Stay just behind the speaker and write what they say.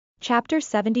Chapter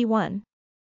 71.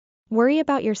 Worry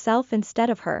about yourself instead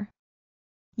of her.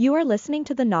 You are listening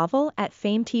to the novel at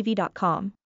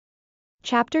fametv.info.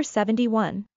 Chapter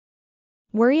 71.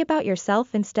 Worry about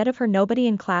yourself instead of her. Nobody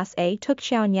in Class A took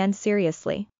Nian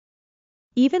seriously.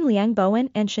 Even Liang Bowen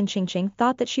and Shen Qingqing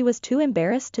thought that she was too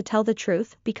embarrassed to tell the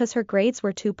truth because her grades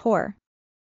were too poor.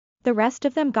 The rest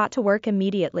of them got to work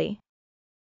immediately.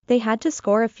 They had to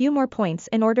score a few more points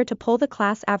in order to pull the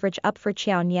class average up for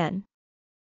Nian.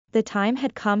 The time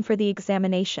had come for the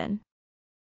examination.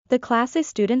 The Class A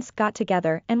students got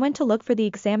together and went to look for the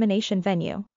examination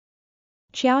venue.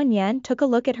 Nian took a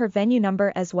look at her venue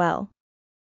number as well.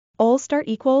 Ol start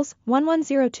equals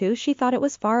 1102. She thought it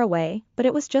was far away, but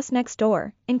it was just next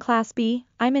door. In Class B,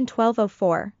 I'm in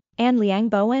 1204, and Liang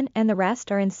Bowen and the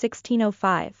rest are in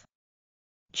 1605.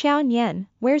 Nian,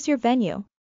 where's your venue?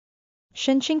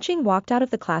 Shen Qingqing walked out of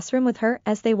the classroom with her.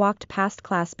 As they walked past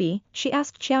Class B, she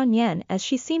asked Nian as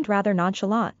she seemed rather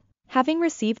nonchalant, having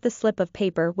received the slip of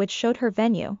paper which showed her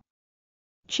venue.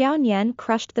 Nian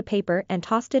crushed the paper and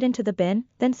tossed it into the bin,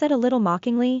 then said a little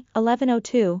mockingly,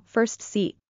 1102, first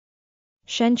seat.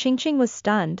 Shen Qingqing was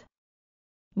stunned.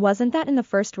 Wasn't that in the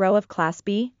first row of Class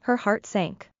B? Her heart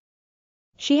sank.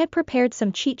 She had prepared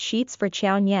some cheat sheets for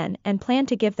Nian and planned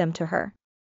to give them to her.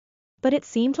 But it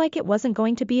seemed like it wasn't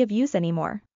going to be of use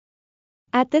anymore.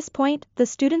 At this point, the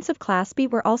students of Class B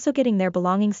were also getting their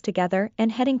belongings together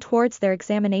and heading towards their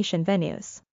examination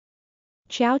venues.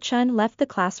 Qiao Chun left the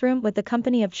classroom with the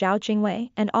company of Zhao Jingwei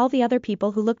and all the other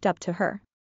people who looked up to her.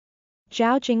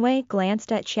 Zhao Jingwei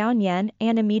glanced at Nian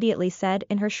and immediately said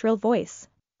in her shrill voice,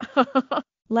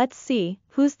 "Let's see,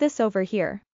 who's this over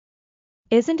here?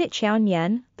 Isn't it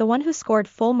Nian, the one who scored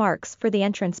full marks for the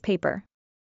entrance paper?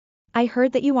 I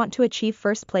heard that you want to achieve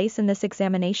first place in this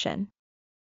examination."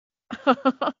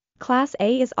 Class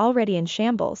A is already in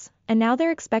shambles, and now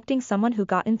they're expecting someone who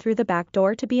got in through the back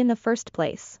door to be in the first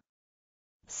place.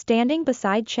 Standing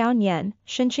beside Nian,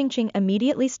 Shen Qingqing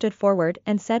immediately stood forward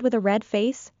and said with a red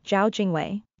face, "Zhao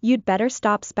Jingwei, you'd better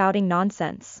stop spouting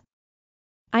nonsense.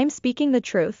 I'm speaking the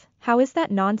truth. How is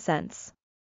that nonsense?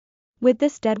 With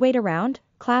this deadweight around,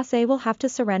 Class A will have to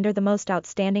surrender the most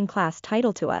outstanding class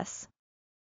title to us."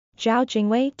 Zhao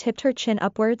Jingwei tipped her chin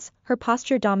upwards, her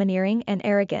posture domineering and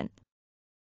arrogant.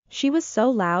 She was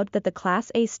so loud that the Class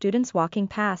A students walking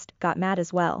past got mad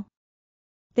as well.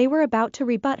 They were about to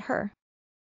rebut her.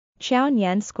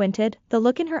 Nian squinted, the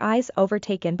look in her eyes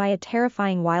overtaken by a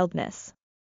terrifying wildness.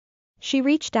 She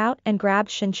reached out and grabbed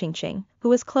Shen Qingqing, who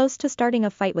was close to starting a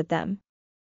fight with them.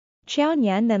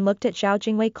 Nian then looked at Zhao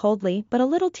Jingwei coldly but a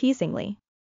little teasingly.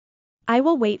 "I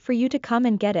will wait for you to come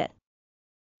and get it."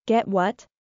 "Get what?"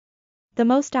 "The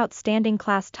most outstanding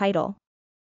class title."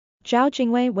 Zhao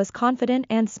Jingwei was confident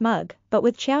and smug, but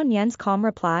with Nian's calm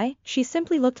reply, she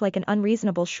simply looked like an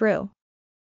unreasonable shrew.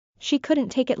 She couldn't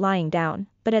take it lying down,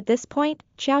 but at this point,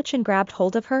 Qiao Chen grabbed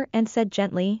hold of her and said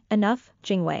gently, "Enough,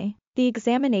 Jingwei. The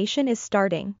examination is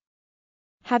starting.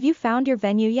 Have you found your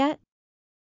venue yet?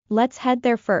 Let's head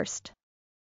there first."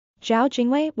 Zhao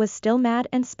Jingwei was still mad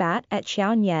and spat at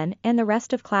Nian and the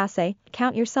rest of Class A,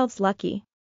 "Count yourselves lucky."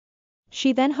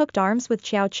 She then hooked arms with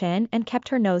Qiao Chen and kept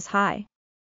her nose high.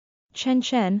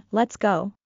 "Chen, let's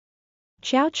go."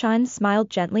 Qiao Chen smiled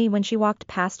gently when she walked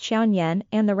past Nian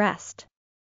and the rest.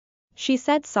 She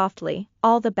said softly,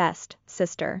 "All the best,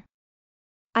 sister.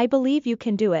 I believe you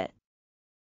can do it.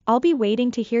 I'll be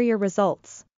waiting to hear your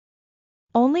results."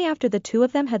 Only after the two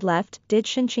of them had left did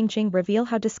Shen Qingqing reveal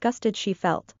how disgusted she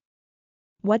felt.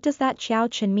 "What does that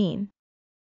Qiao Chen mean?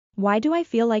 Why do I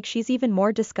feel like she's even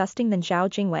more disgusting than Zhao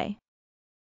Jingwei?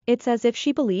 It's as if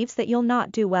she believes that you'll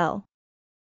not do well.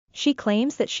 She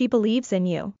claims that she believes in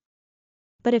you.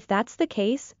 But if that's the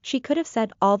case, she could have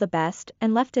said all the best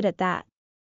and left it at that.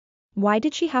 Why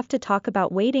did she have to talk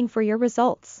about waiting for your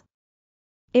results?"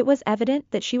 It was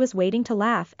evident that she was waiting to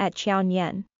laugh at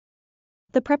Nian.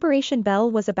 The preparation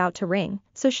bell was about to ring,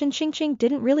 so Shen Qingqing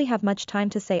didn't really have much time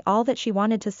to say all that she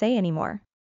wanted to say anymore.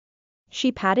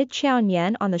 She patted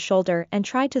Nian on the shoulder and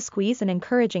tried to squeeze an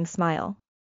encouraging smile.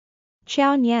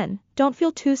 "Nian, don't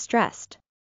feel too stressed.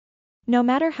 No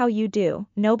matter how you do,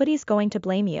 nobody's going to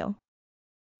blame you.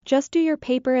 Just do your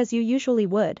paper as you usually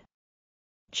would."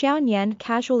 Nian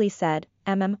casually said,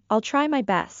 I'll try my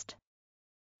best."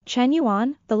 Chen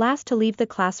Yuan, the last to leave the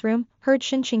classroom, heard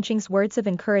Shen Qingqing's words of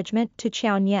encouragement to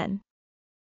Nian.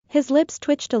 His lips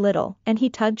twitched a little, and he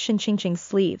tugged Shen Qingqing's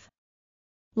sleeve.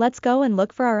 "Let's go and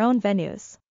look for our own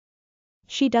venues.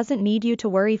 She doesn't need you to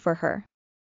worry for her.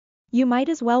 You might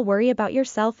as well worry about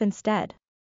yourself instead."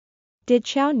 Did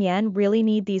Nian really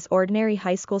need these ordinary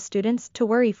high school students to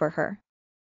worry for her?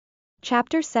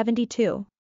 Chapter 72.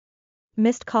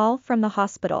 Missed call from the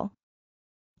hospital.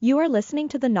 You are listening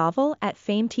to the novel at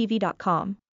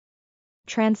fametv.info.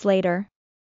 Translator.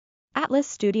 Atlas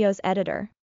Studios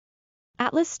editor.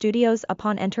 Atlas Studios.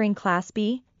 Upon entering Class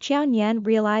B, Nian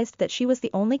realized that she was the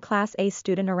only Class A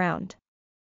student around.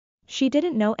 She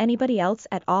didn't know anybody else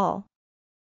at all.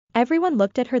 Everyone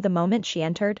looked at her the moment she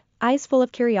entered, eyes full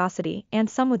of curiosity and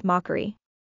some with mockery.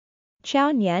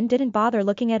 Nian didn't bother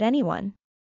looking at anyone.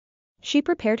 She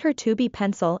prepared her 2B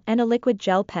pencil and a liquid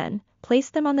gel pen,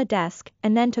 placed them on the desk,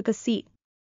 and then took a seat.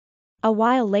 A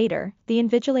while later, the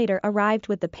invigilator arrived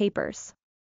with the papers.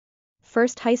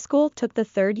 First High School took the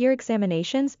third-year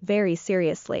examinations very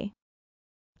seriously.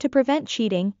 To prevent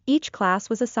cheating, each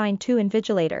class was assigned 2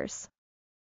 invigilators.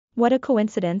 What a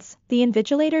coincidence, the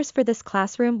invigilators for this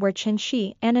classroom were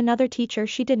Shi and another teacher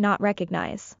she did not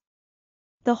recognize.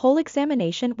 The whole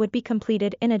examination would be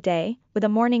completed in a day, with a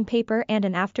morning paper and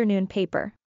an afternoon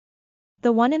paper.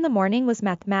 The one in the morning was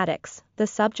mathematics, the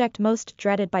subject most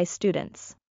dreaded by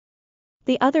students.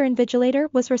 The other invigilator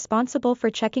was responsible for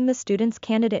checking the students'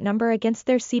 candidate number against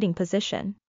their seating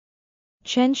position.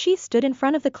 Shi stood in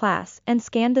front of the class and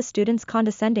scanned the students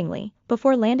condescendingly,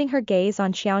 before landing her gaze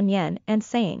on Nian and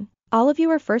saying, "All of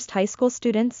you are first high school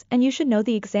students and you should know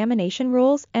the examination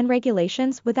rules and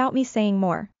regulations without me saying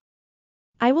more.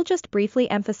 I will just briefly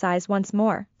emphasize once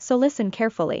more, so listen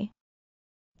carefully.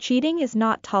 Cheating is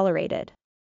not tolerated.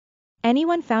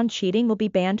 Anyone found cheating will be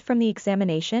banned from the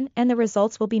examination and the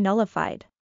results will be nullified.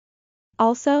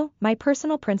 Also, my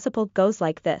personal principle goes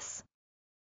like this.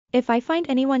 If I find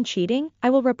anyone cheating, I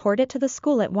will report it to the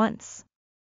school at once.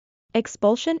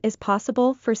 Expulsion is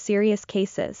possible for serious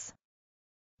cases.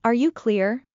 Are you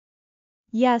clear?"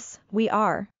 "Yes, we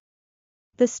are."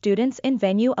 The students in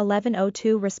venue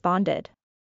 1102 responded.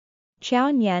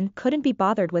 Nian couldn't be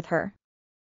bothered with her.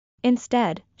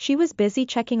 Instead, she was busy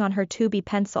checking on her 2B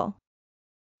pencil.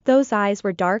 Those eyes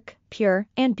were dark, pure,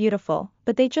 and beautiful,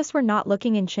 but they just were not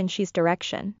looking in Shi's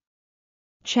direction.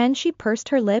 She pursed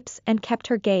her lips and kept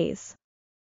her gaze.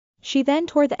 She then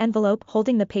tore the envelope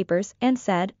holding the papers and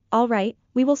said, "All right,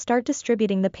 we will start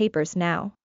distributing the papers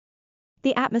now."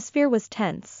 The atmosphere was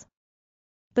tense.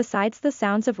 Besides the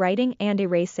sounds of writing and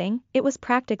erasing, it was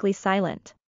practically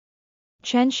silent.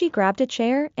 Shi grabbed a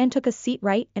chair and took a seat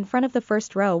right in front of the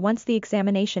first row once the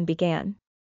examination began.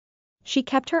 She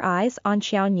kept her eyes on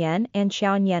Nian and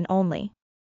Nian only.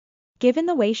 Given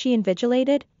the way she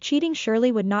invigilated, cheating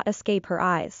surely would not escape her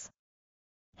eyes.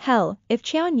 Hell, if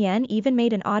Nian even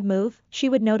made an odd move, she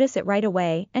would notice it right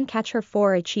away and catch her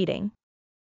for a cheating.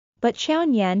 But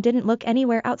Nian didn't look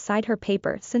anywhere outside her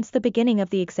paper since the beginning of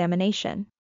the examination.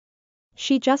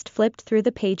 She just flipped through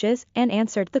the pages and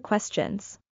answered the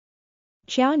questions.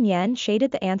 Nian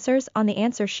shaded the answers on the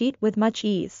answer sheet with much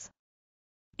ease.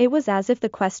 It was as if the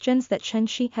questions that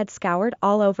Shi had scoured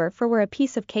all over for were a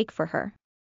piece of cake for her.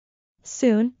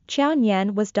 Soon,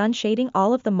 Nian was done shading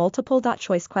all of the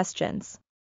multiple-choice questions.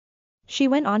 She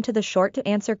went on to the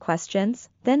short-to-answer questions,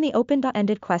 then the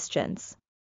open-ended questions.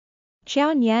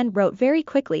 Nian wrote very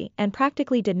quickly and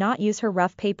practically did not use her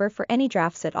rough paper for any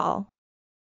drafts at all.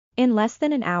 In less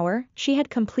than an hour, she had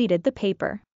completed the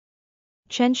paper.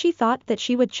 Shi thought that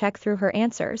she would check through her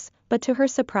answers, but to her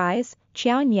surprise,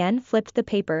 Nian flipped the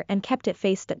paper and kept it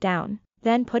face down,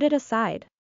 then put it aside.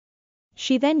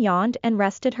 She then yawned and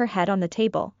rested her head on the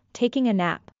table, taking a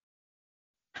nap.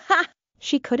 Ha!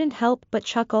 She couldn't help but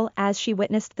chuckle as she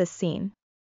witnessed this scene.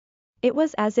 It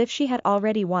was as if she had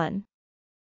already won.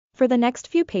 For the next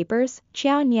few papers,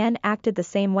 Nian acted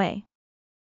the same way.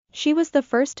 She was the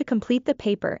first to complete the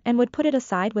paper and would put it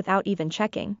aside without even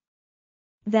checking.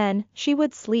 Then, she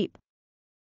would sleep.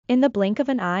 In the blink of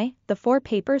an eye, the 4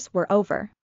 papers were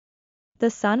over.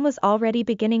 The sun was already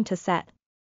beginning to set.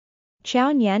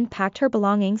 Nian packed her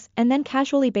belongings and then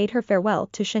casually bade her farewell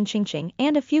to Shin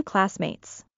and a few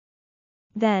classmates.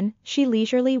 Then, she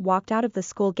leisurely walked out of the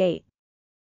school gate.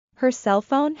 Her cell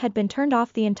phone had been turned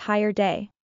off the entire day.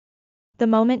 The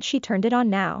moment she turned it on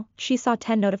now, she saw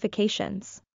 10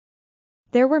 notifications.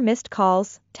 There were missed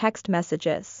calls, text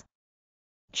messages.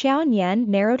 Nian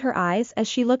narrowed her eyes as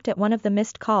she looked at one of the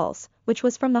missed calls, which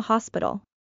was from the hospital.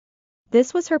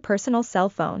 This was her personal cell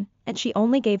phone, and she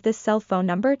only gave this cell phone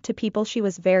number to people she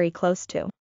was very close to.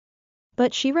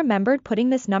 But she remembered putting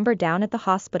this number down at the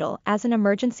hospital as an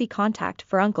emergency contact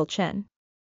for Uncle Chen.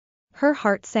 Her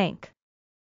heart sank.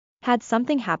 Had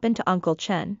something happened to Uncle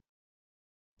Chen?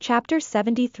 Chapter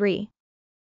 73.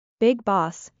 Big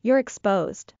Boss, You're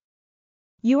Exposed.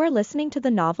 You are listening to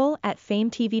the novel at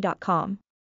fametv.info.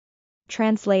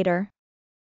 Translator.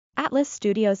 Atlas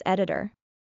Studios editor.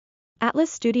 Atlas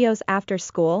Studios. After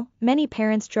school, many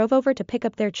parents drove over to pick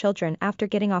up their children after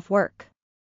getting off work.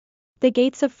 The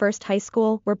gates of First High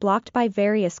School were blocked by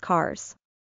various cars.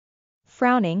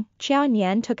 Frowning,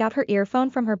 Nian took out her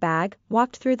earphone from her bag,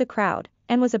 walked through the crowd,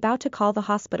 and was about to call the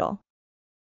hospital.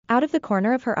 Out of the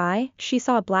corner of her eye, she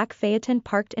saw a black phaeton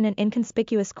parked in an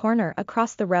inconspicuous corner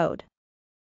across the road.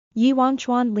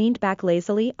 Wang leaned back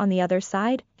lazily on the other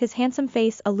side, his handsome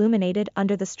face illuminated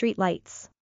under the street lights.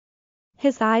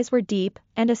 His eyes were deep,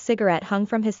 and a cigarette hung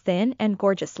from his thin and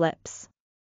gorgeous lips.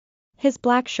 His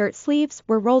black shirt sleeves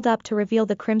were rolled up to reveal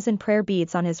the crimson prayer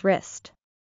beads on his wrist.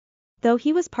 Though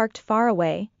he was parked far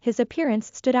away, his appearance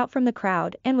stood out from the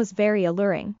crowd and was very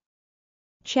alluring.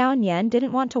 Nian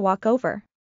didn't want to walk over.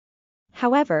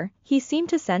 However, he seemed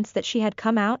to sense that she had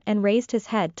come out and raised his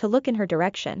head to look in her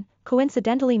direction,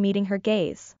 coincidentally meeting her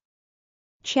gaze.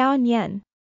 Nian.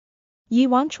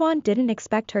 Wang didn't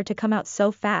expect her to come out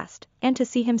so fast, and to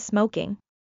see him smoking.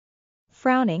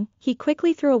 Frowning, he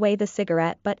quickly threw away the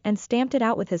cigarette butt and stamped it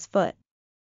out with his foot.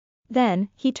 Then,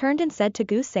 he turned and said to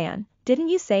Gu-san, "Didn't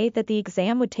you say that the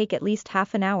exam would take at least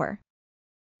half an hour?"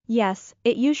 "Yes,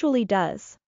 it usually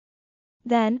does."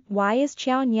 "Then, why is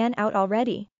Nian out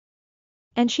already?"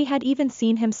 And she had even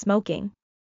seen him smoking.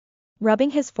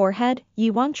 Rubbing his forehead,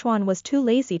 Wang was too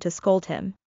lazy to scold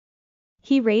him.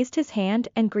 He raised his hand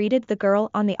and greeted the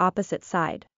girl on the opposite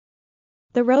side.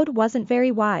 The road wasn't very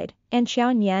wide, and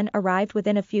Nian arrived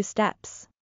within a few steps.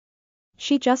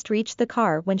 She just reached the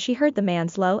car when she heard the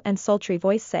man's low and sultry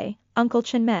voice say, "Uncle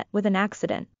Chen met with an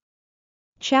accident."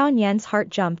 Nian's heart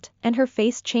jumped, and her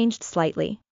face changed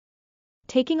slightly.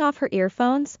 Taking off her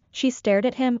earphones, she stared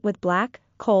at him with black,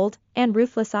 cold, and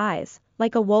ruthless eyes,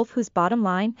 like a wolf whose bottom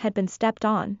line had been stepped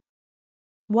on.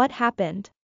 "What happened?"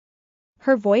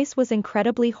 Her voice was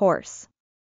incredibly hoarse.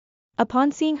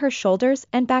 Upon seeing her shoulders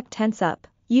and back tense up,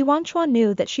 Wang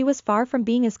knew that she was far from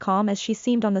being as calm as she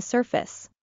seemed on the surface.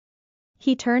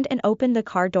 He turned and opened the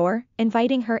car door,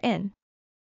 inviting her in.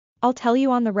 "I'll tell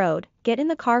you on the road, get in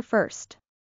the car first."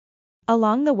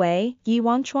 Along the way,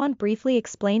 Wang briefly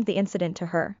explained the incident to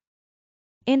her.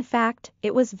 In fact,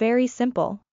 it was very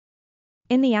simple.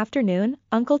 In the afternoon,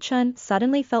 Uncle Chen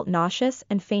suddenly felt nauseous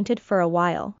and fainted for a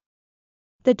while.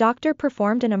 The doctor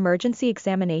performed an emergency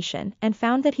examination and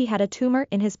found that he had a tumor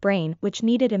in his brain which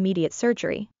needed immediate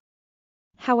surgery.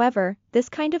 However, this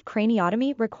kind of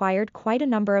craniotomy required quite a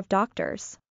number of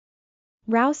doctors.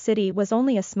 Rao City was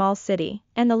only a small city,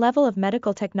 and the level of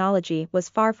medical technology was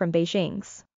far from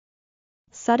Beijing's.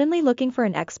 Suddenly looking for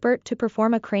an expert to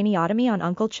perform a craniotomy on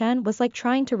Uncle Chen was like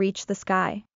trying to reach the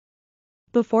sky.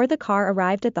 Before the car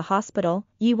arrived at the hospital,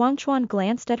 Wang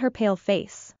glanced at her pale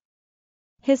face.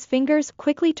 His fingers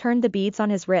quickly turned the beads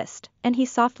on his wrist, and he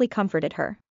softly comforted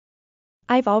her.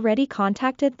 "I've already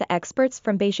contacted the experts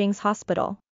from Beijing's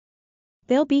hospital.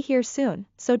 They'll be here soon,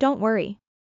 so don't worry."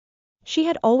 She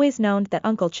had always known that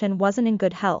Uncle Chen wasn't in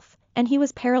good health, and he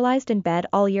was paralyzed in bed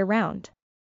all year round.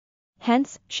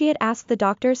 Hence, she had asked the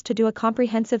doctors to do a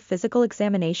comprehensive physical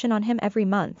examination on him every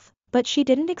month, but she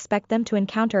didn't expect them to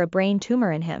encounter a brain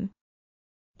tumor in him.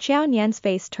 Nian's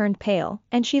face turned pale,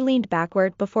 and she leaned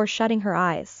backward before shutting her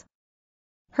eyes.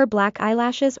 Her black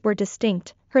eyelashes were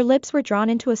distinct, her lips were drawn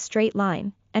into a straight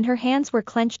line, and her hands were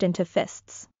clenched into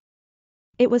fists.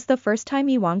 It was the first time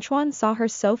Wang saw her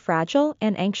so fragile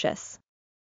and anxious.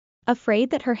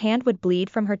 Afraid that her hand would bleed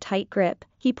from her tight grip,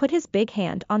 he put his big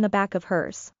hand on the back of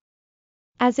hers.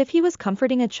 As if he was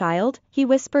comforting a child, he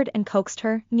whispered and coaxed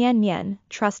her, "Nian,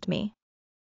 trust me.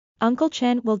 Uncle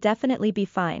Chen will definitely be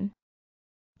fine."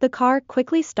 The car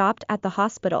quickly stopped at the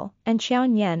hospital, and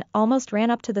Nian almost ran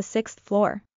up to the 6th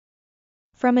floor.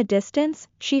 From a distance,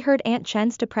 she heard Aunt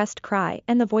Chen's depressed cry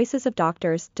and the voices of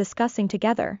doctors discussing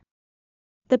together.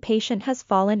 "The patient has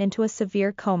fallen into a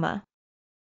severe coma.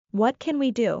 What can we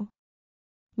do?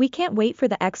 We can't wait for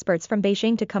the experts from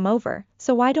Beijing to come over,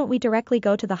 so why don't we directly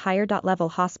go to the higher level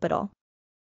hospital?"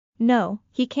 "No,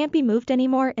 he can't be moved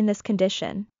anymore in this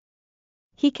condition.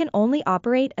 He can only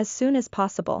operate as soon as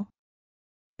possible."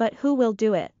 "But who will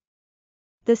do it?"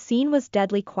 The scene was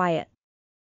deadly quiet.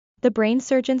 The brain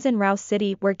surgeons in Rao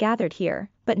City were gathered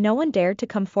here, but no one dared to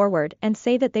come forward and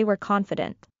say that they were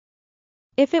confident.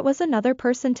 If it was another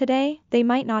person today, they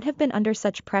might not have been under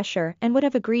such pressure and would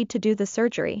have agreed to do the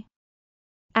surgery.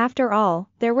 After all,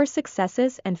 there were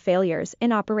successes and failures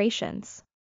in operations.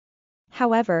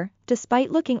 However,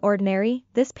 despite looking ordinary,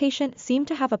 this patient seemed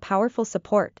to have a powerful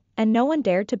support, and no one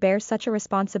dared to bear such a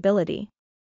responsibility.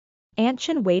 Aunt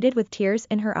Chen waited with tears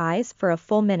in her eyes for a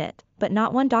full minute, but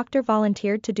not one doctor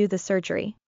volunteered to do the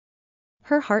surgery.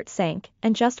 Her heart sank,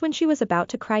 and just when she was about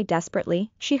to cry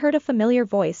desperately, she heard a familiar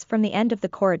voice from the end of the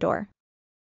corridor.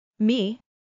 "Me?"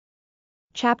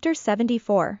 Chapter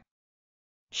 74.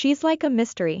 She's like a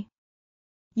mystery.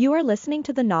 You are listening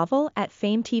to the novel at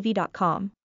fametv.info.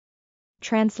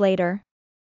 Translator.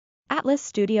 Atlas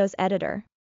Studios editor.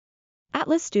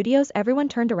 Atlas Studios. Everyone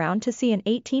turned around to see an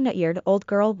 18-year-old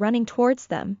girl running towards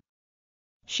them.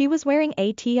 She was wearing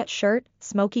a t-shirt shirt,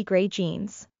 smoky gray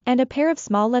jeans, and a pair of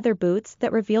small leather boots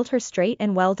that revealed her straight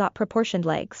and well-proportioned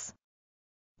legs.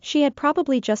 She had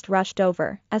probably just rushed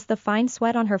over, as the fine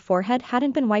sweat on her forehead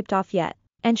hadn't been wiped off yet,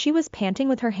 and she was panting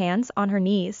with her hands on her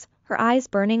knees, her eyes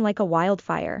burning like a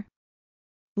wildfire.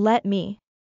 Let me.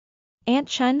 Aunt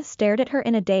Chen stared at her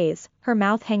in a daze, her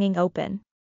mouth hanging open.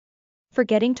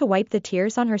 Forgetting to wipe the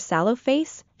tears on her sallow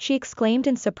face, she exclaimed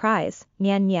in surprise,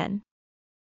 Nian Nian.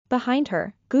 Behind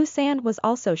her, Gu San was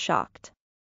also shocked.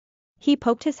 He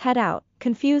poked his head out,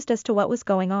 confused as to what was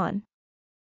going on.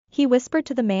 He whispered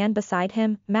to the man beside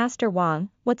him, Master Wang,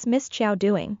 what's Miss Qiao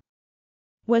doing?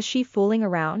 Was she fooling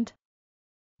around?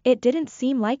 It didn't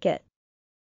seem like it.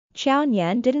 Qiao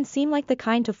Nian didn't seem like the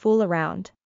kind to fool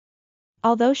around.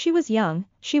 Although she was young,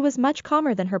 she was much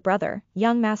calmer than her brother,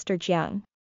 young Master Jiang.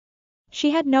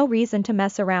 She had no reason to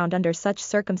mess around under such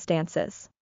circumstances.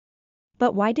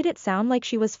 But why did it sound like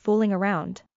she was fooling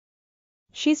around?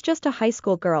 She's just a high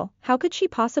school girl, how could she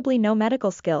possibly know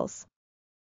medical skills?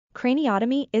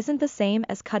 Craniotomy isn't the same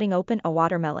as cutting open a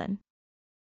watermelon.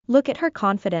 Look at her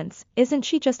confidence, isn't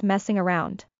she just messing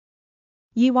around?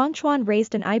 Yi Wangchuan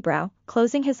raised an eyebrow,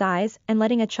 closing his eyes and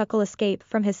letting a chuckle escape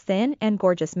from his thin and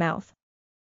gorgeous mouth.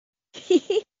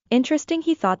 Interesting,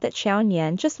 he thought that Qiao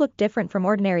Nian just looked different from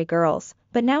ordinary girls,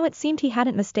 but now it seemed he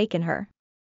hadn't mistaken her.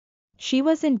 She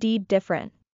was indeed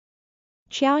different.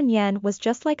 Qiao Nian was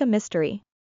just like a mystery.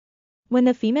 When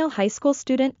the female high school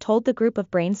student told the group of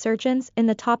brain surgeons in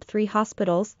the top 3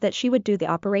 hospitals that she would do the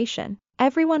operation,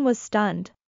 everyone was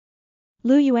stunned.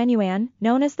 Lu Yuanyuan,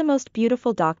 known as the most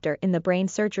beautiful doctor in the brain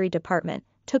surgery department,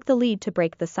 took the lead to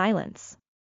break the silence.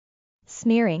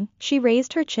 Sneering, she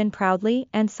raised her chin proudly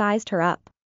and sized her up.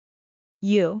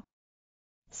 You.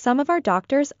 Some of our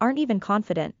doctors aren't even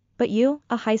confident, but you,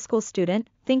 a high school student,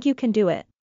 think you can do it.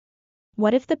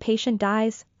 What if the patient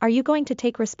dies, are you going to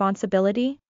take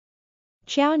responsibility?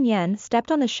 Qiao Nian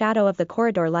stepped on the shadow of the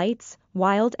corridor lights,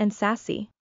 wild and sassy.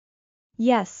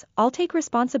 Yes, I'll take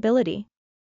responsibility.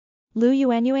 Lu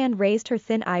Yuanyuan raised her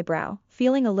thin eyebrow,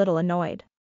 feeling a little annoyed.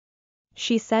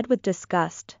 She said with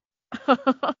disgust.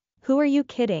 Who are you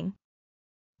kidding?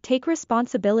 Take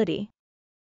responsibility.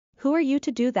 Who are you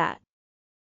to do that?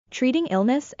 Treating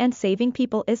illness and saving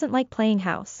people isn't like playing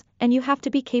house, and you have to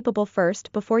be capable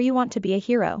first before you want to be a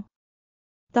hero.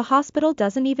 The hospital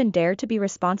doesn't even dare to be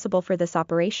responsible for this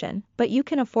operation, but you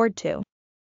can afford to.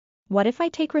 What if I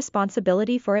take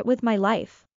responsibility for it with my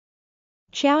life?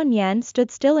 Qiao Nian stood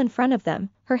still in front of them,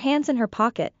 her hands in her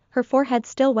pocket, her forehead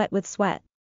still wet with sweat.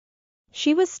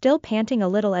 She was still panting a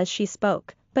little as she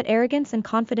spoke, but arrogance and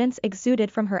confidence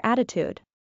exuded from her attitude.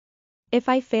 If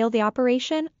I fail the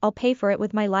operation, I'll pay for it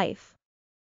with my life.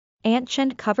 Aunt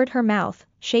Chen covered her mouth,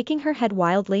 shaking her head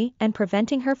wildly and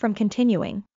preventing her from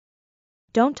continuing.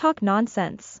 Don't talk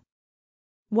nonsense.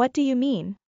 What do you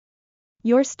mean?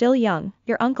 You're still young,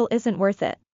 your uncle isn't worth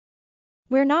it.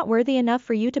 We're not worthy enough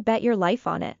for you to bet your life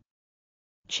on it.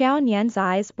 Qiao Nian's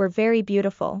eyes were very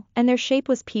beautiful, and their shape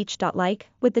was peach-like,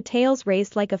 with the tails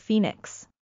raised like a phoenix.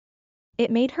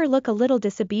 It made her look a little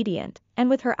disobedient, and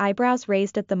with her eyebrows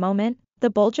raised at the moment, the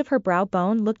bulge of her brow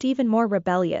bone looked even more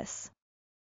rebellious.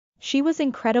 She was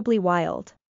incredibly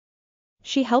wild.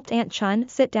 She helped Aunt Chen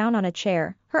sit down on a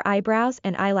chair, her eyebrows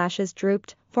and eyelashes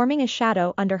drooped, forming a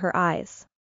shadow under her eyes.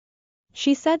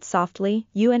 She said softly,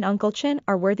 you and Uncle Chen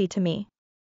are worthy to me.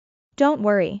 Don't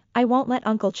worry, I won't let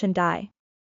Uncle Chen die.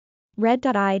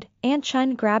 Red-eyed, Aunt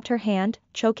Chen grabbed her hand,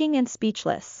 choking and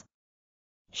speechless.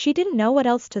 She didn't know what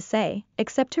else to say,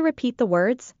 except to repeat the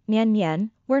words, Nian Nian,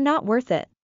 we're not worth it.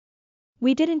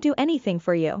 We didn't do anything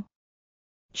for you.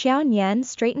 Qiao Nian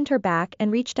straightened her back and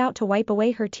reached out to wipe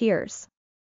away her tears.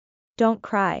 Don't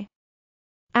cry.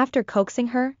 After coaxing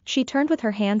her, she turned with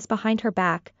her hands behind her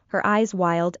back, her eyes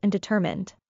wild and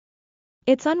determined.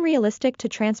 It's unrealistic to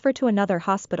transfer to another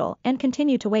hospital and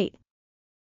continue to wait.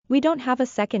 We don't have a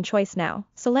second choice now,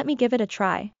 so let me give it a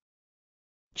try.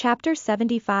 Chapter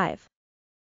 75.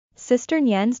 Sister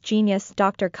Nian's Genius.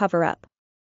 Dr. Coverup.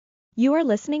 You are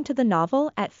listening to the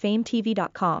novel at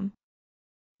fametv.info.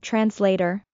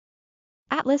 Translator.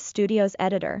 Atlas Studios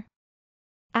editor.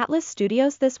 Atlas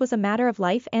Studios. This was a matter of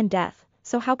life and death,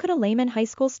 so how could a layman high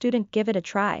school student give it a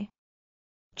try?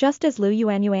 Just as Lu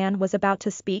Yuanyuan was about to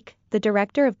speak, the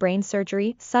director of brain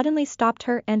surgery suddenly stopped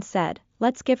her and said,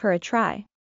 let's give her a try.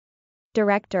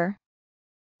 Director.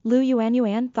 Lu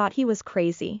Yuanyuan thought he was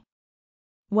crazy.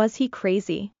 Was he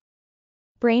crazy?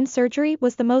 Brain surgery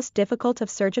was the most difficult of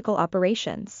surgical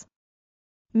operations.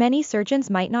 Many surgeons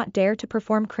might not dare to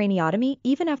perform craniotomy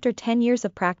even after 10 years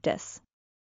of practice.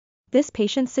 This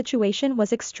patient's situation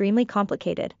was extremely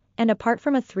complicated, and apart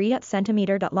from a 3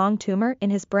 cm long tumor in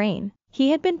his brain,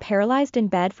 he had been paralyzed in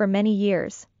bed for many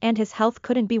years, and his health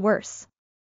couldn't be worse.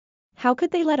 How could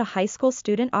they let a high school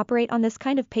student operate on this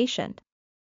kind of patient?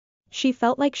 She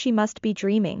felt like she must be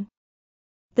dreaming.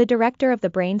 The director of the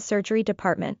brain surgery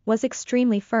department was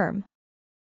extremely firm.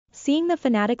 Seeing the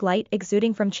fanatic light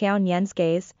exuding from Qiao Nian's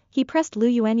gaze, he pressed Lu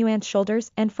Yuanyuan's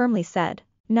shoulders and firmly said,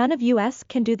 "None of us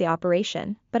can do the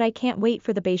operation, but I can't wait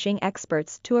for the Beijing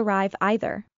experts to arrive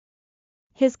either."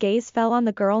 His gaze fell on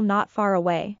the girl not far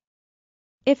away.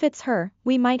 "If it's her,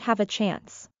 we might have a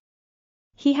chance."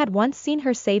 He had once seen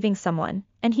her saving someone,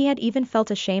 and he had even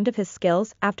felt ashamed of his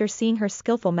skills after seeing her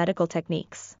skillful medical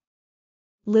techniques.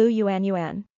 Lu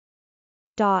Yuanyuan.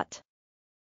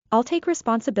 "I'll take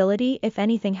responsibility if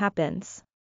anything happens."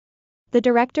 The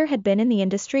director had been in the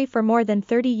industry for more than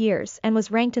 30 years and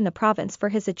was ranked in the province for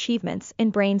his achievements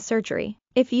in brain surgery.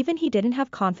 If even he didn't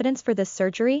have confidence for this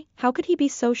surgery, how could he be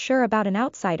so sure about an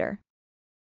outsider?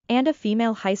 And a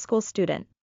female high school student.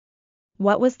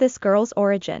 What was this girl's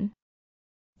origin?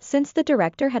 Since the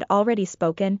director had already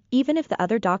spoken, even if the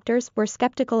other doctors were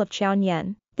skeptical of Qiao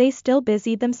Nian, they still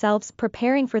busied themselves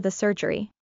preparing for the surgery.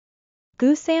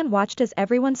 Gu San watched as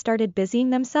everyone started busying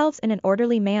themselves in an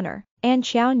orderly manner, and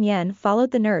Qiao Nian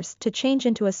followed the nurse to change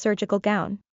into a surgical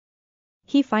gown.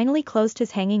 He finally closed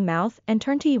his hanging mouth and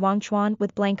turned to Yuangchuan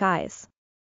with blank eyes.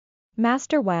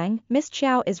 "Master Wang, Miss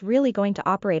Qiao is really going to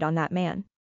operate on that man.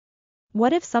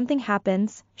 What if something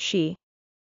happens?" She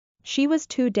was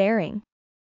too daring.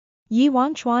 Yi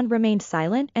Wangchuan remained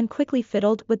silent and quickly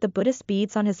fiddled with the Buddhist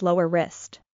beads on his lower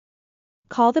wrist.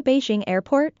 "Call the Beijing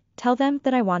airport, tell them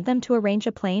that I want them to arrange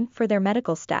a plane for their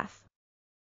medical staff.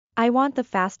 I want the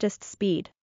fastest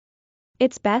speed.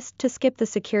 It's best to skip the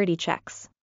security checks."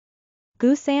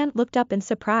 Gu San looked up in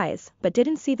surprise but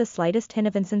didn't see the slightest hint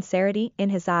of insincerity in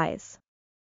his eyes.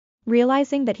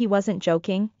 Realizing that he wasn't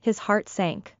joking, his heart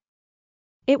sank.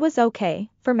 It was okay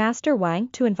for Master Wang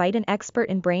to invite an expert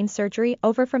in brain surgery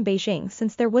over from Beijing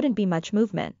since there wouldn't be much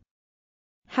movement.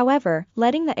 However,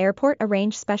 letting the airport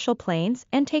arrange special planes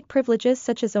and take privileges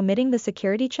such as omitting the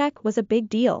security check was a big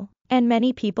deal, and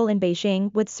many people in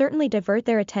Beijing would certainly divert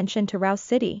their attention to Rao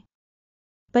City.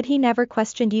 But he never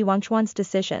questioned Yi Wangchuan's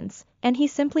decisions, and he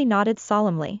simply nodded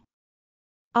solemnly.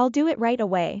 "I'll do it right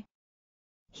away."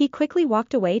 He quickly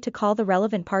walked away to call the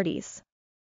relevant parties.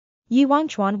 Yi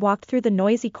Wangchuan walked through the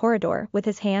noisy corridor with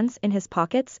his hands in his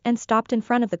pockets and stopped in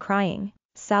front of the crying,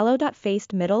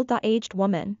 sallow-faced middle-aged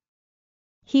woman.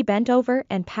 He bent over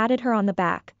and patted her on the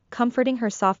back, comforting her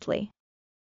softly.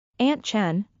 "Aunt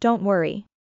Chen, don't worry.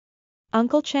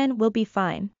 Uncle Chen will be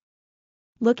fine."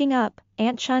 Looking up,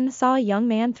 Aunt Chen saw a young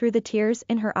man through the tears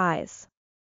in her eyes.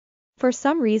 For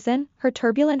some reason, her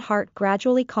turbulent heart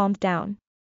gradually calmed down.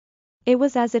 It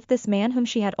was as if this man whom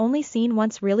she had only seen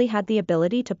once really had the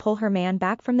ability to pull her man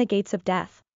back from the gates of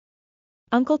death.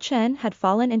 Uncle Chen had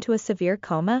fallen into a severe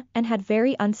coma and had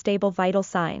very unstable vital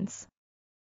signs.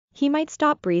 He might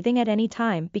stop breathing at any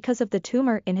time because of the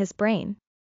tumor in his brain.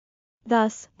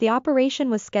 Thus, the operation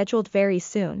was scheduled very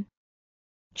soon.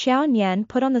 Qiao Nian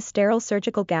put on the sterile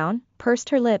surgical gown, pursed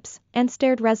her lips, and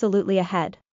stared resolutely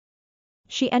ahead.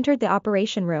 She entered the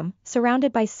operation room,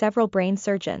 surrounded by several brain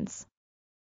surgeons.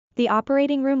 The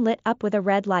operating room lit up with a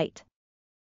red light.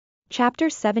 Chapter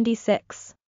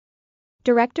 76.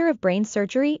 Director of Brain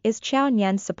Surgery is Qiao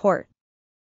Nian's support.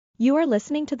 You are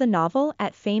listening to the novel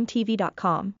at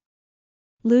fametv.info.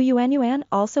 Lu Yuanyuan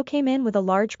also came in with a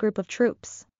large group of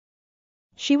troops.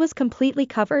 She was completely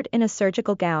covered in a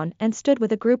surgical gown and stood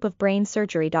with a group of brain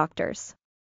surgery doctors.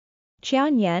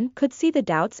 Qiao Nian could see the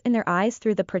doubts in their eyes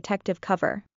through the protective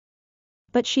cover.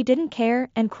 But she didn't care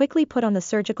and quickly put on the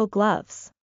surgical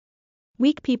gloves.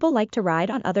 Weak people like to ride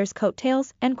on others'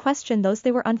 coattails and question those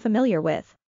they were unfamiliar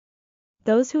with.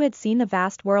 Those who had seen the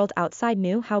vast world outside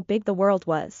knew how big the world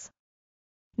was.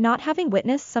 Not having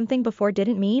witnessed something before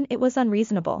didn't mean it was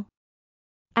unreasonable.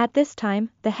 At this time,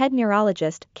 the head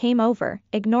neurologist came over,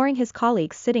 ignoring his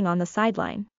colleagues sitting on the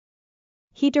sideline.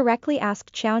 He directly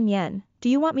asked Qiao Nian, "Do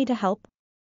you want me to help?"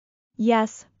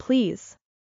 "Yes, please.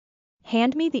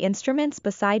 Hand me the instruments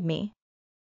beside me."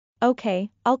 "Okay,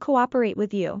 I'll cooperate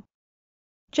with you.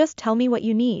 Just tell me what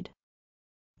you need."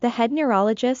 The head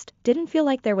neurologist didn't feel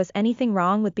like there was anything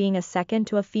wrong with being a second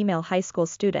to a female high school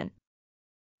student.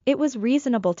 It was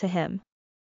reasonable to him.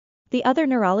 The other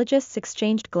neurologists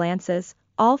exchanged glances,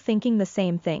 all thinking the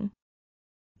same thing.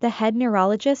 The head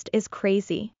neurologist is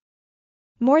crazy.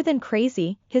 More than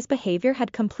crazy, his behavior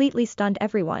had completely stunned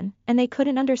everyone, and they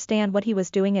couldn't understand what he was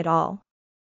doing at all.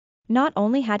 Not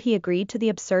only had he agreed to the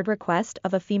absurd request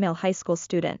of a female high school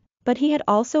student, but he had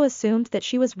also assumed that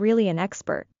she was really an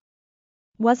expert.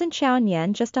 Wasn't Qiao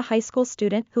Nian just a high school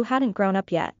student who hadn't grown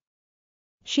up yet?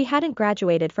 She hadn't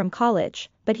graduated from college,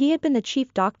 but he had been the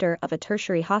chief doctor of a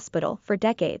tertiary hospital for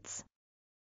decades.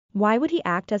 Why would he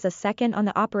act as a second on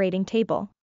the operating table?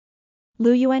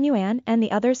 Lu Yuanyuan and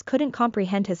the others couldn't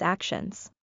comprehend his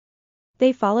actions.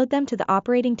 They followed them to the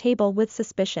operating table with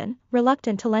suspicion,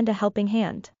 reluctant to lend a helping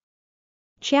hand.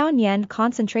 Qiao Nian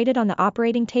concentrated on the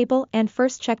operating table and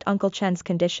first checked Uncle Chen's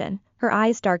condition, her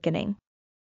eyes darkening.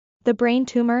 The brain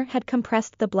tumor had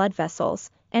compressed the blood vessels,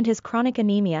 and his chronic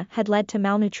anemia had led to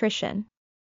malnutrition.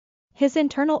 His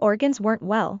internal organs weren't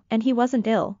well, and he wasn't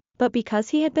ill, but because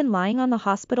he had been lying on the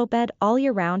hospital bed all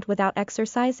year round without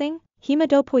exercising,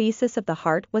 hematopoiesis of the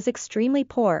heart was extremely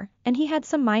poor, and he had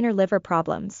some minor liver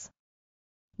problems.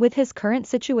 With his current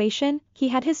situation, he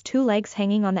had his 2 legs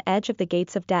hanging on the edge of the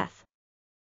gates of death.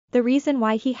 The reason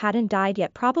why he hadn't died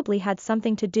yet probably had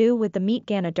something to do with the meat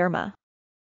Ganoderma.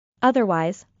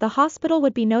 Otherwise, the hospital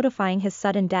would be notifying his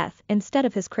sudden death instead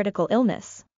of his critical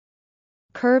illness.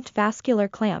 Curved vascular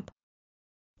clamp.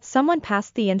 Someone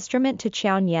passed the instrument to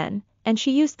Qiao Nian, and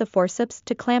she used the forceps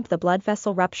to clamp the blood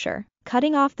vessel rupture,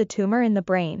 cutting off the tumor in the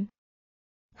brain.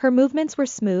 Her movements were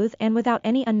smooth and without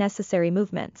any unnecessary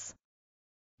movements.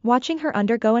 Watching her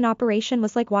undergo an operation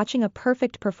was like watching a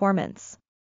perfect performance.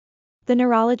 The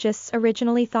neurologists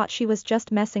originally thought she was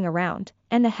just messing around,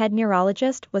 and the head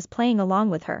neurologist was playing along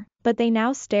with her, but they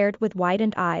now stared with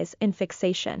widened eyes in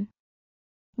fixation.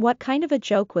 What kind of a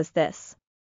joke was this?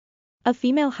 A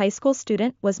female high school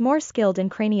student was more skilled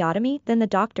in craniotomy than the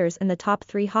doctors in the top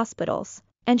 3 hospitals,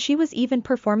 and she was even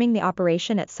performing the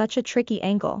operation at such a tricky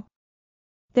angle.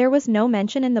 There was no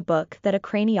mention in the book that a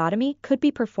craniotomy could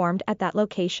be performed at that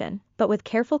location, but with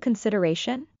careful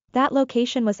consideration, that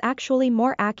location was actually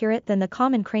more accurate than the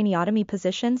common craniotomy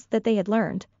positions that they had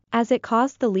learned, as it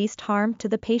caused the least harm to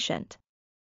the patient.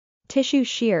 Tissue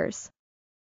shears.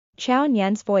 Qiao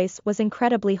Nian's voice was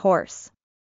incredibly hoarse.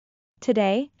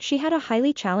 Today, she had a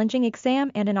highly challenging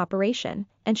exam and an operation,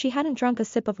 and she hadn't drunk a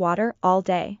sip of water all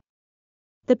day.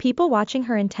 The people watching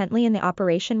her intently in the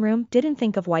operation room didn't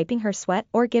think of wiping her sweat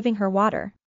or giving her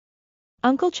water.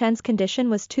 Uncle Chen's condition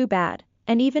was too bad,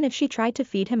 and even if she tried to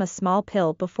feed him a small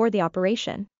pill before the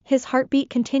operation, his heartbeat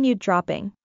continued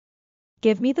dropping.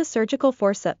 Give me the surgical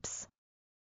forceps.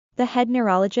 The head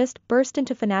neurologist burst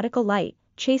into fanatical light,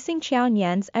 chasing Qiao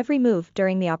Nian's every move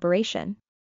during the operation.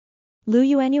 Lu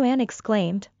Yuanyuan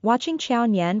exclaimed, watching Qiao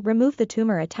Nian remove the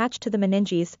tumor attached to the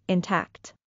meninges,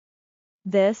 intact.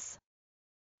 This?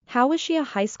 How was she a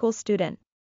high school student?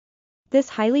 This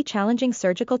highly challenging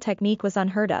surgical technique was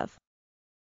unheard of.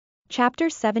 Chapter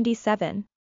 77.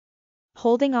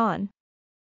 Holding on.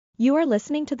 You are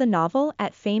listening to the novel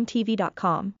at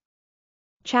fametv.info.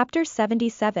 Chapter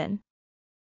 77.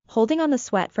 Holding on. The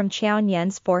sweat from Qiao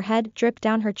Nian's forehead dripped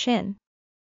down her chin.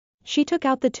 She took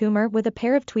out the tumor with a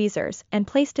pair of tweezers and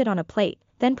placed it on a plate,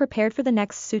 then prepared for the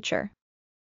next suture.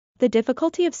 The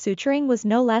difficulty of suturing was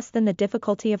no less than the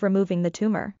difficulty of removing the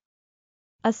tumor.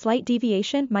 A slight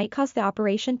deviation might cause the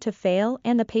operation to fail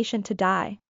and the patient to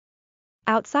die.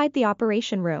 Outside the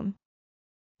operation room,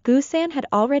 Gu-san had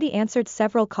already answered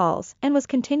several calls and was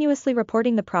continuously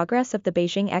reporting the progress of the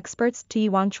Beijing experts to Yi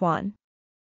Wangchuan.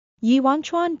 Yi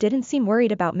Wangchuan didn't seem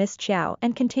worried about Miss Qiao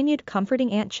and continued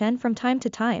comforting Aunt Chen from time to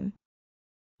time.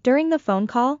 During the phone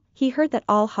call, he heard that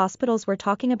all hospitals were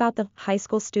talking about the high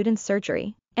school student's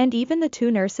surgery, and even the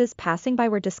 2 nurses passing by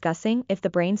were discussing if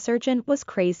the brain surgeon was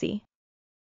crazy.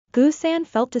 Gu-san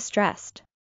felt distressed.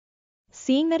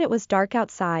 Seeing that it was dark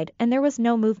outside and there was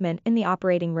no movement in the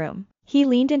operating room, he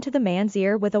leaned into the man's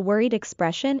ear with a worried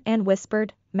expression and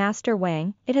whispered, Master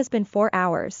Wang, it has been 4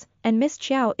 hours, and Miss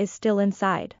Qiao is still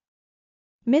inside.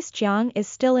 Miss Jiang is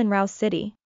still in Rao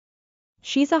City.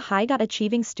 She's a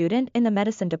high-achieving student in the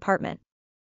medicine department.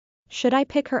 Should I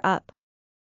pick her up?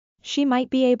 She might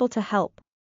be able to help.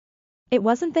 It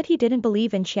wasn't that he didn't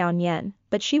believe in Qiao Nian,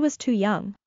 but she was too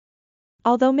young.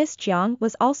 Although Miss Jiang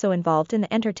was also involved in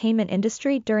the entertainment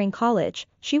industry during college,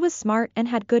 she was smart and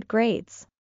had good grades.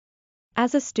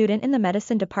 As a student in the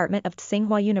medicine department of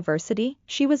Tsinghua University,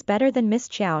 she was better than Miss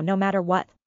Qiao no matter what.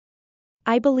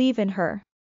 I believe in her.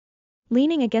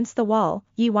 Leaning against the wall,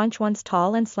 Yi Wangchuan's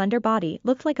tall and slender body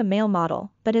looked like a male model,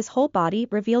 but his whole body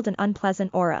revealed an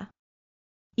unpleasant aura.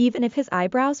 Even if his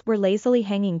eyebrows were lazily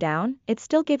hanging down, it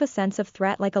still gave a sense of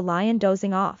threat like a lion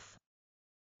dozing off.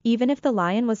 Even if the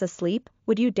lion was asleep,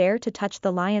 would you dare to touch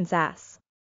the lion's ass?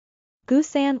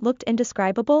 Gu-san looked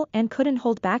indescribable and couldn't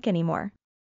hold back anymore.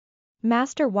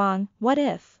 Master Wang, what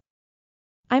if?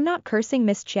 I'm not cursing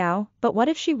Miss Qiao, but what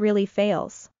if she really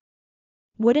fails?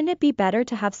 Wouldn't it be better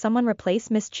to have someone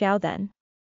replace Miss Qiao then?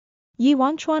 Yi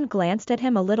Wangchuan glanced at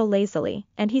him a little lazily,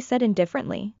 and he said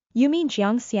indifferently, you mean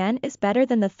Jiang Xian is better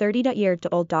than the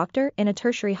 30-year-old doctor in a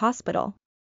tertiary hospital?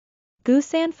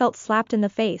 Gu-san felt slapped in the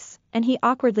face, and he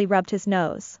awkwardly rubbed his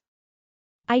nose.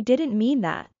 I didn't mean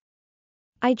that.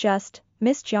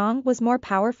 Miss Jiang was more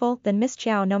powerful than Miss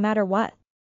Qiao no matter what.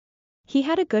 He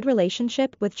had a good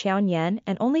relationship with Qiao Nian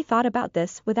and only thought about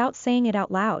this without saying it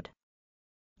out loud.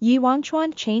 Yi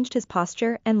Wangchuan changed his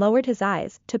posture and lowered his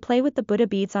eyes to play with the Buddha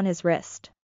beads on his wrist.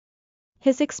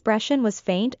 His expression was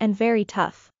faint and very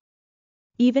tough.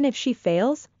 Even if she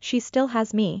fails, she still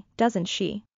has me, doesn't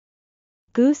she?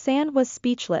 Gu-san was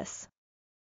speechless.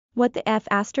 What the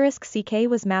f***ck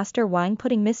was Master Wang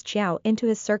putting Miss Qiao into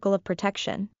his circle of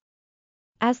protection?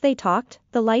 As they talked,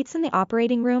 the lights in the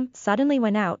operating room suddenly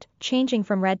went out, changing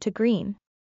from red to green.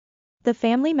 The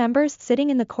family members sitting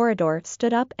in the corridor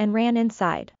stood up and ran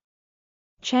inside.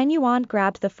 Chen Yuan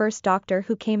grabbed the first doctor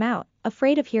who came out,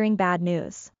 afraid of hearing bad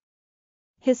news.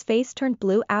 His face turned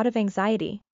blue out of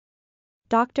anxiety.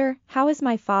 Doctor, how is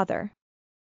my father?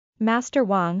 Master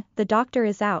Wang, the doctor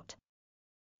is out.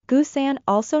 Gu-san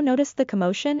also noticed the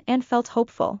commotion and felt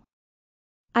hopeful.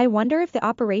 I wonder if the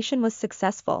operation was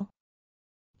successful.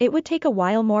 It would take a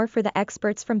while more for the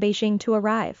experts from Beijing to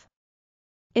arrive.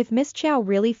 If Miss Qiao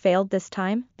really failed this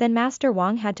time, then Master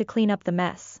Wang had to clean up the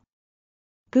mess.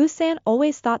 Gu-san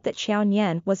always thought that Qiao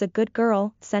Nian was a good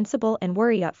girl, sensible and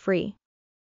worry-free.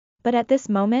 But at this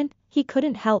moment, he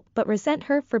couldn't help but resent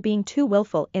her for being too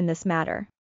willful in this matter.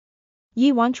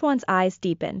 Yi Wangchuan's eyes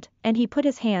deepened, and he put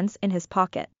his hands in his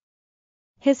pocket.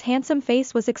 His handsome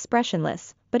face was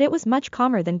expressionless, but it was much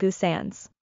calmer than Gu-san's.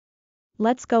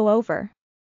 Let's go over.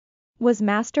 Was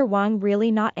Master Wang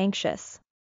really not anxious?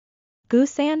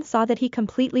 Gu-san saw that he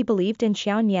completely believed in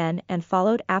Qiao Nian and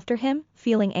followed after him,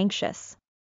 feeling anxious.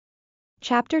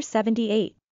 Chapter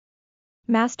 78.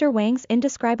 Master Wang's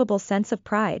Indescribable Sense of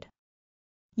Pride.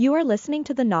 You are listening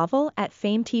to the novel at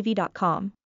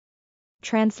fametv.info.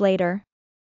 Translator.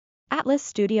 Atlas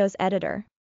Studios Editor.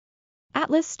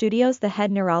 Atlas Studios. The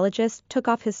head neurologist took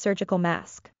off his surgical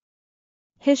mask.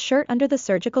 His shirt under the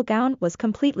surgical gown was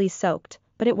completely soaked,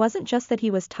 but it wasn't just that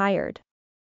he was tired.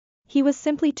 He was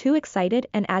simply too excited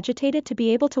and agitated to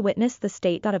be able to witness the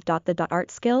state of the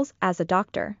art skills as a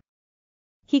doctor.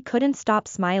 He couldn't stop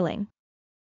smiling.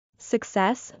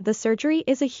 Success, the surgery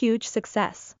is a huge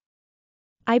success.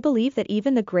 I believe that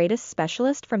even the greatest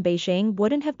specialist from Beijing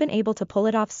wouldn't have been able to pull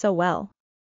it off so well.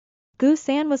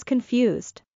 Gu-san was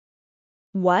confused.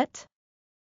 What?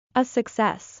 A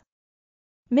success.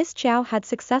 Miss Qiao had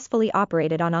successfully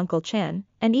operated on Uncle Chen,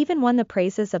 and even won the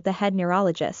praises of the head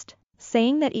neurologist,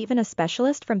 saying that even a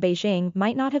specialist from Beijing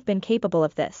might not have been capable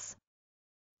of this.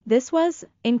 This was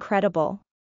incredible.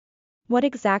 What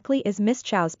exactly is Miss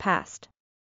Qiao's past?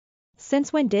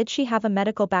 Since when did she have a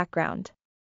medical background?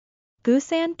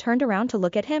 Gu-san turned around to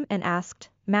look at him and asked,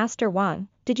 Master Wang,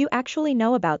 did you actually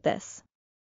know about this?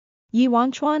 Yi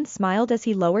Wangchuan smiled as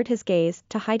he lowered his gaze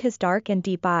to hide his dark and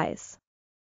deep eyes.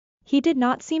 He did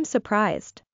not seem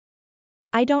surprised.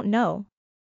 I don't know.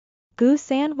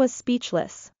 Gu-san was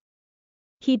speechless.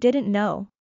 He didn't know.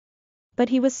 But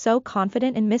he was so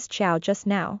confident in Miss Qiao just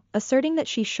now, asserting that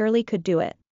she surely could do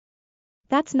it.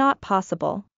 That's not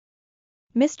possible.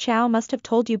 Miss Qiao must have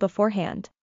told you beforehand.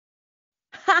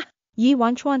 Ha! Yi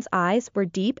Wangchuan's eyes were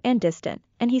deep and distant,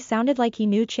 and he sounded like he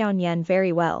knew Qiao Nian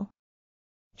very well.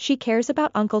 She cares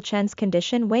about Uncle Chen's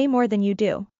condition way more than you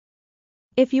do.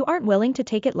 If you aren't willing to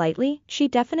take it lightly, she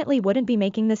definitely wouldn't be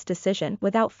making this decision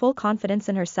without full confidence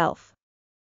in herself.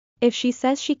 If she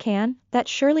says she can, that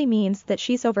surely means that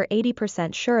she's over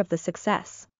 80% sure of the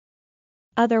success.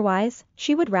 Otherwise,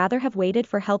 she would rather have waited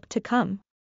for help to come.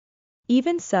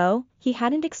 Even so, he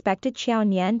hadn't expected Qiao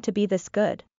Nian to be this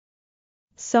good.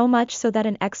 So much so that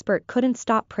an expert couldn't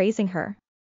stop praising her.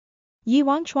 Yi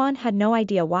Wangchuan had no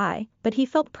idea why, but he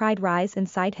felt pride rise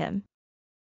inside him.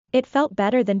 It felt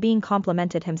better than being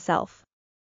complimented himself.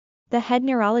 The head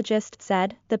neurologist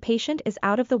said, the patient is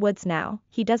out of the woods now,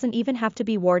 he doesn't even have to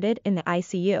be warded in the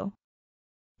ICU.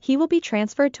 He will be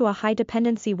transferred to a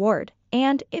high-dependency ward,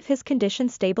 and, if his condition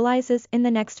stabilizes in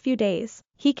the next few days,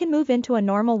 he can move into a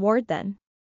normal ward then.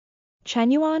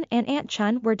 Chen Yuan and Aunt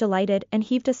Chen were delighted and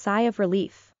heaved a sigh of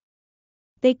relief.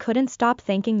 They couldn't stop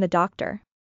thanking the doctor.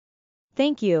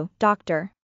 Thank you,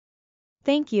 doctor.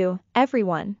 Thank you,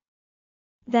 everyone.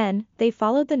 Then, they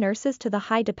followed the nurses to the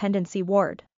high-dependency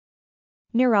ward.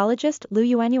 Neurologist Lu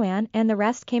Yuanyuan and the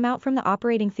rest came out from the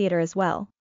operating theater as well.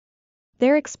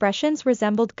 Their expressions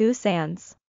resembled Gu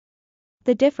San's.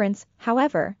 The difference,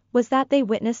 however, was that they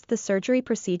witnessed the surgery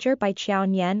procedure by Qiao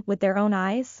Nian with their own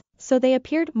eyes, so they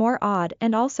appeared more awed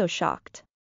and also shocked.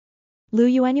 Lu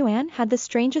Yuanyuan had the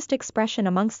strangest expression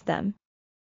amongst them.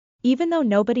 Even though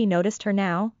nobody noticed her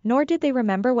now, nor did they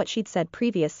remember what she'd said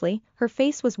previously, her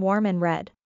face was warm and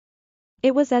red.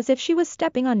 It was as if she was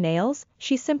stepping on nails,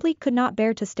 she simply could not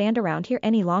bear to stand around here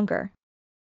any longer.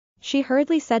 She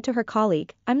hurriedly said to her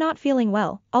colleague, "I'm not feeling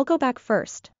well, I'll go back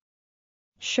first."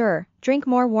 "Sure, drink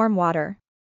more warm water."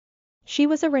 She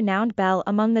was a renowned belle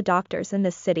among the doctors in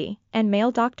this city, and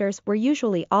male doctors were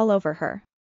usually all over her.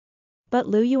 But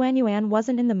Lu Yuanyuan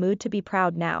wasn't in the mood to be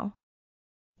proud now.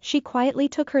 She quietly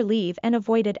took her leave and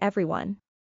avoided everyone.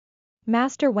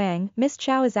 "Master Wang, Miss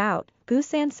Qiao is out," Gu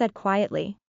San said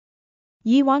quietly.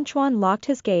 Yi Wangchuan locked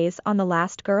his gaze on the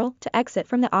last girl to exit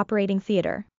from the operating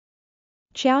theater.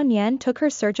 Qiao Nian took her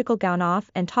surgical gown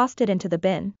off and tossed it into the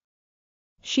bin.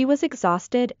 She was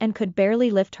exhausted and could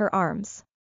barely lift her arms.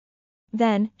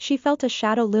 Then, she felt a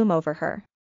shadow loom over her.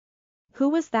 Who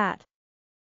was that?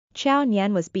 Qiao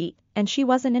Nian was beat, and she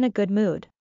wasn't in a good mood.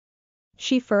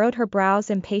 She furrowed her brows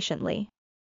impatiently.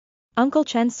 Uncle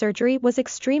Chen's surgery was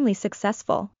extremely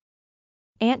successful.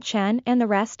 Aunt Chen and the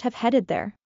rest have headed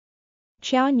there.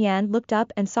 Qiao Nian looked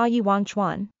up and saw Yi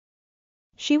Wangchuan.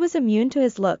 She was immune to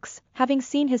his looks, having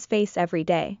seen his face every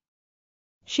day.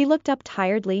 She looked up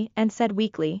tiredly and said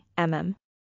weakly,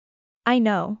 I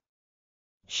know.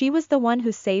 She was the one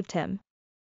who saved him.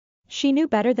 She knew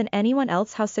better than anyone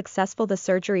else how successful the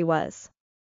surgery was.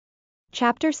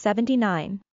 Chapter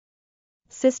 79.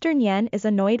 Sister Nian is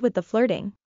annoyed with the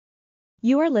flirting.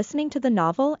 You are listening to the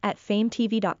novel at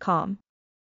fametv.info.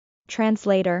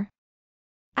 Translator.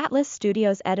 Atlas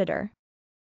Studios editor.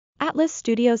 Atlas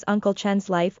Studios' Uncle Chen's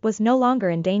life was no longer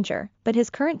in danger, but his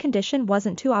current condition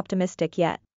wasn't too optimistic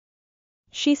yet.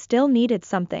 She still needed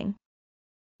something.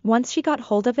 Once she got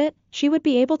hold of it, she would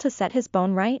be able to set his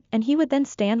bone right and he would then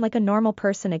stand like a normal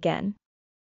person again.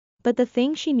 But the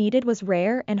thing she needed was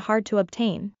rare and hard to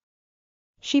obtain.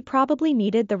 She probably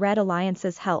needed the Red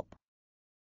Alliance's help.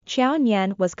 Qiao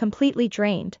Nian was completely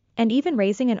drained, and even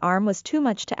raising an arm was too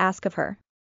much to ask of her.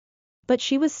 But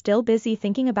she was still busy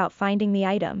thinking about finding the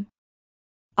item.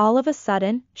 All of a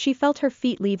sudden, she felt her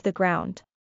feet leave the ground.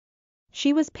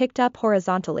 She was picked up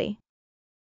horizontally.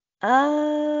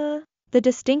 The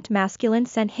distinct masculine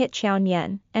scent hit Qiao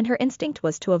Nian, and her instinct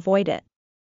was to avoid it.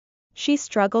 She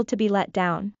struggled to be let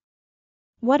down.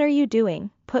 What are you doing?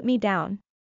 Put me down.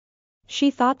 She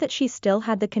thought that she still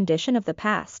had the condition of the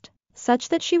past, such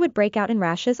that she would break out in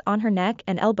rashes on her neck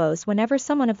and elbows whenever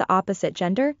someone of the opposite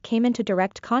gender came into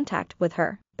direct contact with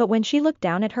her, but when she looked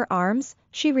down at her arms,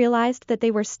 she realized that they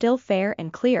were still fair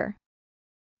and clear.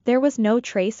 There was no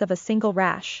trace of a single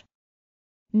rash.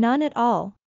 None at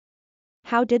all.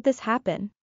 How did this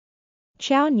happen?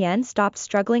 Qiao Nian stopped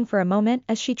struggling for a moment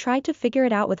as she tried to figure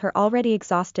it out with her already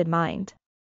exhausted mind.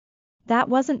 That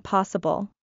wasn't possible.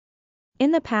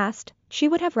 In the past, she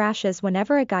would have rashes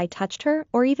whenever a guy touched her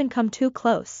or even come too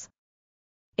close.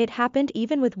 It happened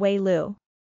even with Wei Lu.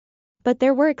 But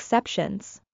there were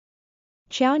exceptions.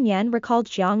 Qiao Nian recalled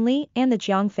Jiangli and the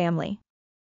Jiang family.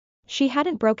 She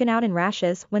hadn't broken out in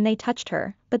rashes when they touched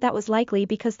her, but that was likely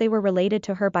because they were related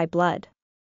to her by blood.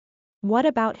 What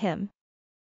about him?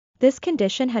 This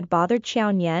condition had bothered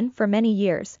Qiao Nian for many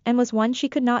years and was one she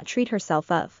could not treat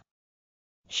herself of.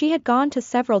 She had gone to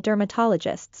several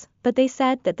dermatologists, but they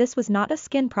said that this was not a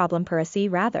skin problem per se,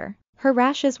 rather, her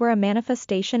rashes were a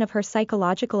manifestation of her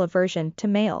psychological aversion to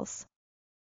males.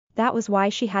 That was why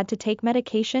she had to take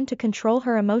medication to control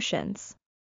her emotions.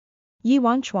 Yi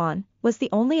Wangchuan was the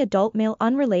only adult male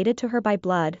unrelated to her by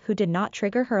blood who did not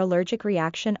trigger her allergic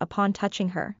reaction upon touching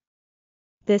her.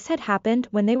 This had happened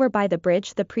when they were by the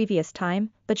bridge the previous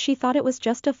time, but she thought it was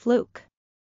just a fluke.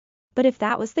 But if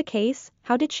that was the case,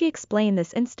 how did she explain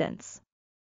this instance?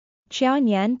 Qiao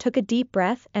Nian took a deep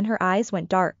breath and her eyes went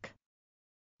dark.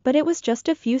 But it was just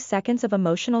a few seconds of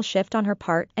emotional shift on her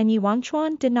part and Yi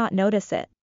Wangchuan did not notice it.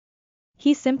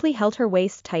 He simply held her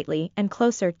waist tightly and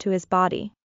closer to his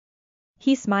body.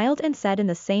 He smiled and said in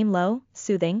the same low,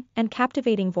 soothing, and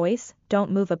captivating voice,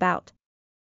 "Don't move about.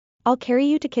 I'll carry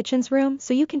you to kitchen's room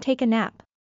so you can take a nap."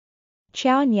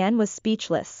 Qiao Nian was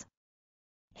speechless.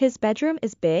 His bedroom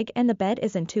is big and the bed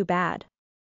isn't too bad.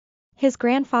 His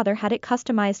grandfather had it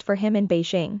customized for him in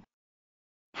Beijing.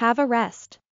 Have a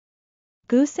rest.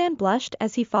 Gu San blushed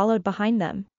as he followed behind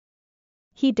them.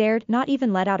 He dared not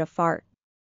even let out a fart.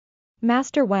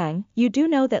 Master Wang, you do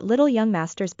know that little young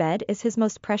master's bed is his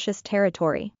most precious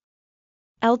territory.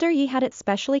 Elder Yi had it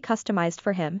specially customized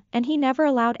for him, and he never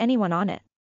allowed anyone on it.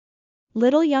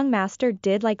 Little young master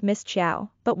did like Miss Qiao,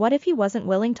 but what if he wasn't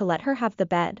willing to let her have the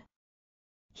bed?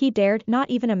 He dared not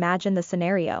even imagine the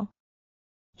scenario.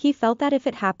 He felt that if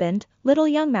it happened, little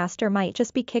young master might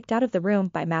just be kicked out of the room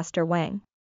by Master Wang.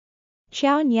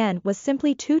 Qiao Nian was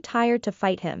simply too tired to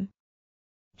fight him.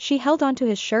 She held onto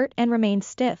his shirt and remained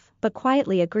stiff, but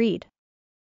quietly agreed.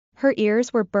 Her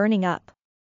ears were burning up.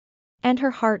 And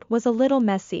her heart was a little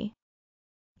messy.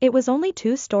 It was only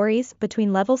 2 stories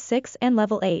between level 6 and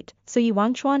level 8, so Yi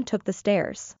Wangchuan took the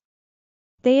stairs.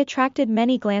 They attracted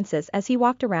many glances as he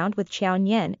walked around with Qiao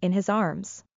Nian in his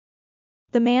arms.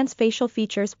 The man's facial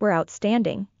features were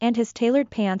outstanding, and his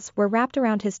tailored pants were wrapped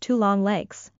around his 2 long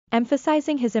legs,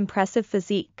 emphasizing his impressive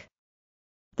physique.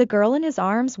 The girl in his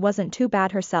arms wasn't too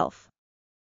bad herself.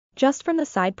 Just from the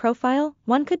side profile,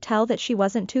 one could tell that she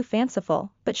wasn't too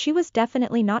fanciful, but she was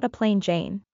definitely not a plain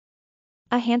Jane.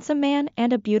 A handsome man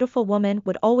and a beautiful woman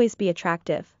would always be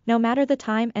attractive, no matter the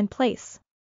time and place.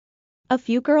 A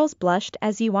few girls blushed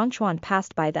as Yi Wangchuan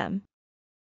passed by them.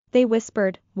 They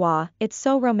whispered, "Wow, it's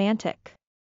so romantic.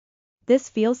 This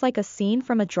feels like a scene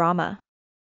from a drama.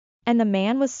 And the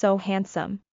man was so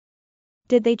handsome.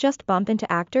 Did they just bump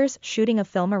into actors shooting a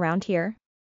film around here?"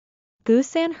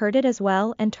 Gu-san heard it as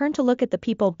well and turned to look at the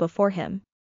people before him.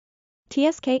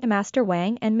 TSK Master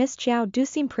Wang and Miss Qiao do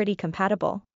seem pretty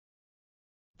compatible.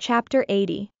 Chapter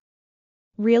 80.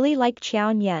 Really like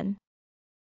Qiao Nian.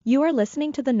 You are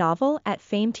listening to the novel at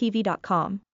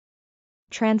fametv.info.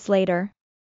 Translator.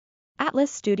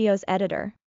 Atlas Studios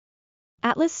Editor.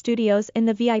 Atlas Studios. In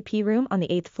the VIP room on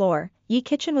the 8th floor, Yi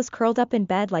Kitchen was curled up in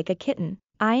bed like a kitten,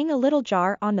 eyeing a little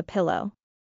jar on the pillow.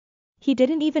 He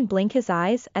didn't even blink his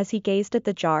eyes as he gazed at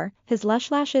the jar, his lush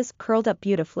lashes curled up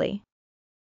beautifully.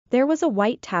 There was a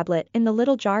white tablet in the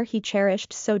little jar he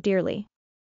cherished so dearly.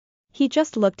 He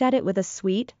just looked at it with a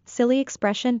sweet, silly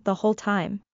expression the whole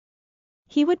time.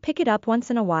 He would pick it up once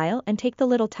in a while and take the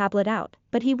little tablet out,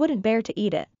 but he wouldn't bear to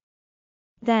eat it.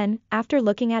 Then, after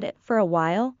looking at it for a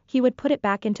while, he would put it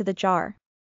back into the jar.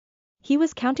 He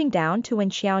was counting down to when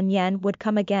Qiao Nian would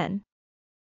come again.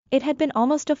 It had been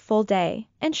almost a full day,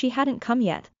 and she hadn't come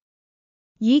yet.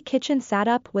 Yi Kitchen sat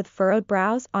up with furrowed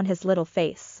brows on his little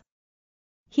face.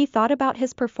 He thought about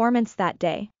his performance that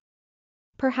day.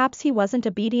 Perhaps he wasn't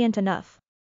obedient enough.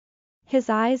 His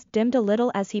eyes dimmed a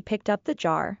little as he picked up the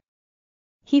jar.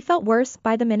 He felt worse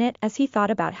by the minute as he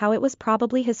thought about how it was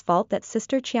probably his fault that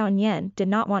Sister Qiao Nian did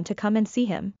not want to come and see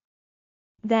him.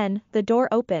 Then, the door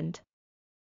opened.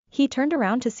 He turned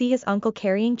around to see his uncle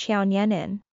carrying Qiao Nian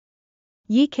in.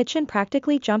 Yi Kitchen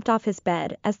practically jumped off his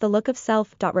bed as the look of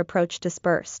self-reproach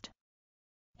dispersed.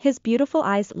 His beautiful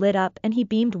eyes lit up and he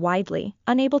beamed widely,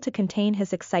 unable to contain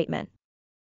his excitement.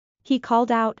 He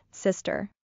called out,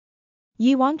 "Sister."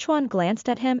 Yi Wangchuan glanced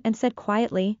at him and said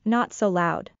quietly, not so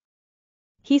loud.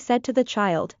 He said to the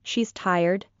child, "She's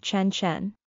tired,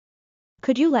 Chen.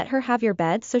 Could you let her have your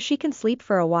bed so she can sleep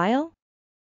for a while?"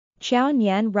 Qiao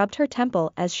Nian rubbed her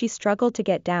temple as she struggled to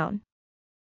get down.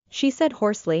 She said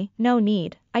hoarsely, "No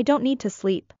need, I don't need to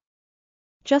sleep.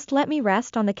 Just let me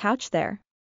rest on the couch there."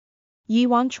 Yi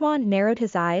Wangchuan narrowed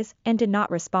his eyes and did not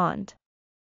respond.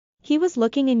 He was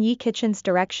looking in Yi Kitchen's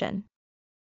direction.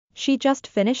 She just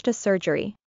finished a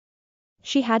surgery.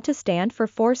 She had to stand for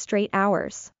 4 straight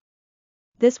hours.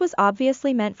 This was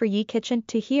obviously meant for Yi Kitchen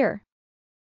to hear.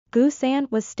 Gu-san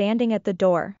was standing at the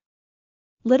door.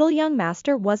 Little young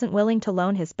master wasn't willing to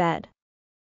loan his bed.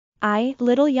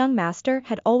 Little young master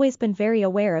had always been very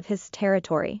aware of his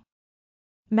territory.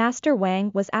 Master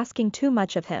Wang was asking too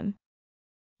much of him.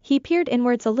 He peered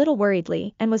inwards a little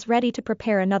worriedly and was ready to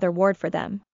prepare another ward for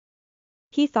them.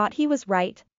 He thought he was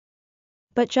right.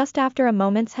 But just after a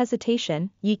moment's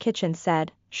hesitation, Yi Kitchen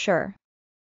said, "Sure."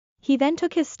 He then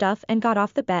took his stuff and got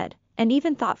off the bed, and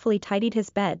even thoughtfully tidied his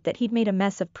bed that he'd made a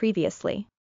mess of previously.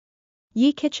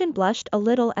 Yi Kitchen blushed a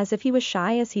little as if he was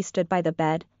shy as he stood by the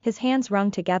bed, his hands wrung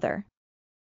together.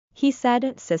 He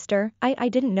said, "Sister, I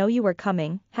didn't know you were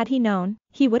coming." Had he known,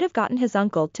 he would have gotten his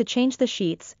uncle to change the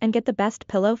sheets and get the best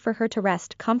pillow for her to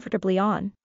rest comfortably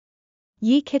on.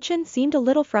 Yi Kitchen seemed a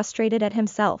little frustrated at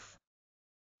himself.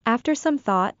 After some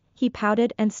thought, he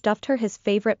pouted and stuffed her his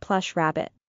favorite plush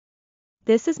rabbit.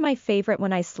 "This is my favorite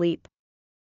when I sleep.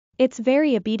 It's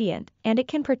very obedient, and it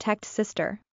can protect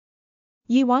sister."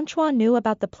 Yi Wangchuan knew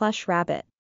about the plush rabbit.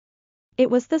 It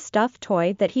was the stuffed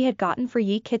toy that he had gotten for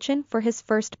Yi Kitchen for his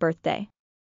first birthday.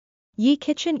 Yi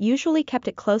Kitchen usually kept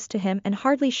it close to him and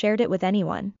hardly shared it with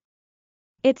anyone.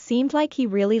 It seemed like he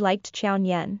really liked Qiao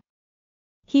Nian.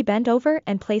 He bent over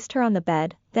and placed her on the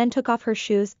bed, then took off her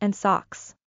shoes and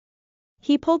socks.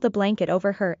 He pulled the blanket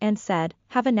over her and said,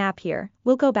 have a nap here,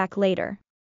 we'll go back later.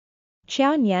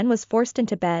 Qiao Nian was forced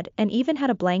into bed and even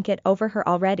had a blanket over her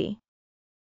already.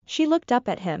 She looked up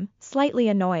at him, slightly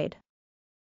annoyed.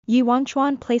 Yi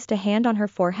Wangchuan placed a hand on her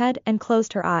forehead and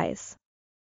closed her eyes.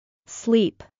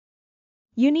 Sleep.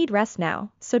 You need rest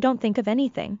now, so don't think of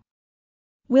anything.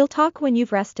 We'll talk when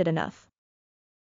you've rested enough.